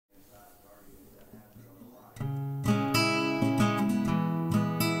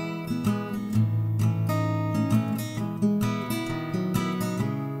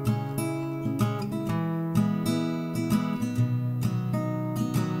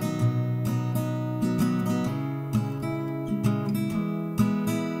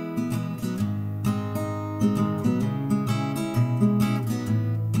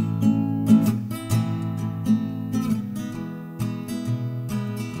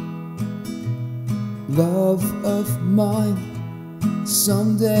Love of mine,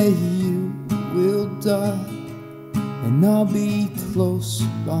 someday you will die, and I'll be close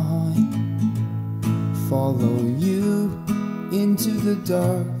behind. Follow you into the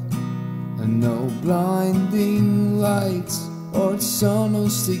dark, and no blinding lights or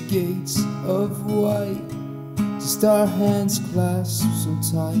tunnels to gates of white. Just our hands clasped so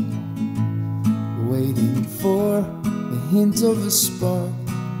tight, waiting for a hint of a spark.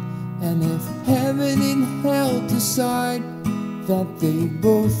 And if heaven and hell decide that they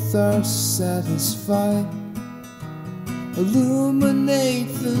both are satisfied,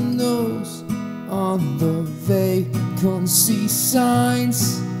 illuminate the nose on the vacancy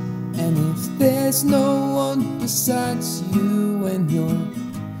signs. And if there's no one besides you when your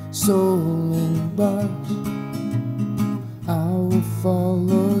soul embarks, I will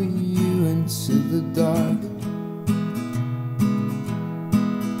follow you into the dark.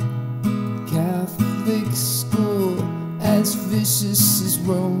 Catholic school, as vicious as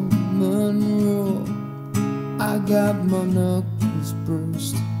Roman rule. I got my knuckles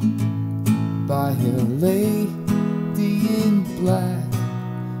bruised by a lady in black,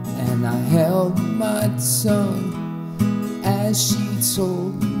 and I held my tongue as she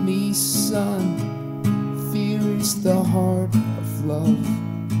told me, son, fear is the heart of love.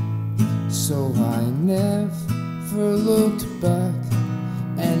 So I never looked back.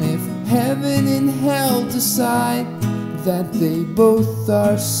 And if heaven and hell decide that they both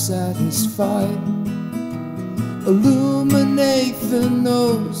are satisfied, illuminate the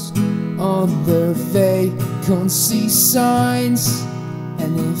nose on their vacancy signs.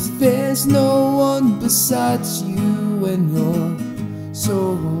 And if there's no one besides you when your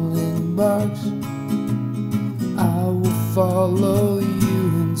soul embarks, I will follow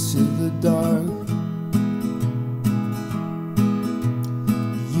you into the dark.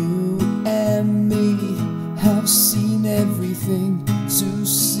 You and me have seen everything to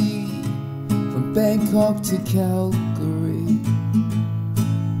see, from Bangkok to Calgary.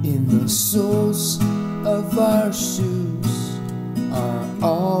 In the soles of our shoes are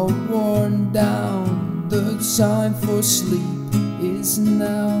all worn down. The time for sleep is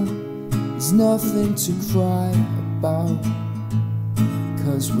now. There's nothing to cry about,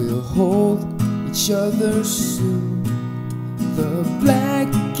 'cause we'll hold each other soon. The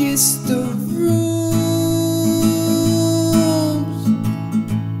blackest of rooms.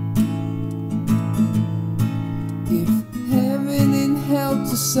 If heaven and hell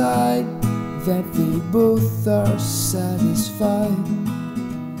decide that they both are satisfied,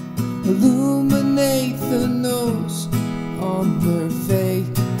 illuminate the nose on their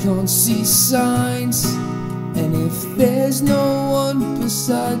vacancy signs. And if there's no one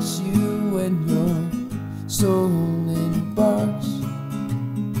besides you when your soul embarks,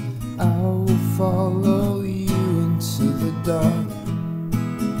 I will follow you into the dark.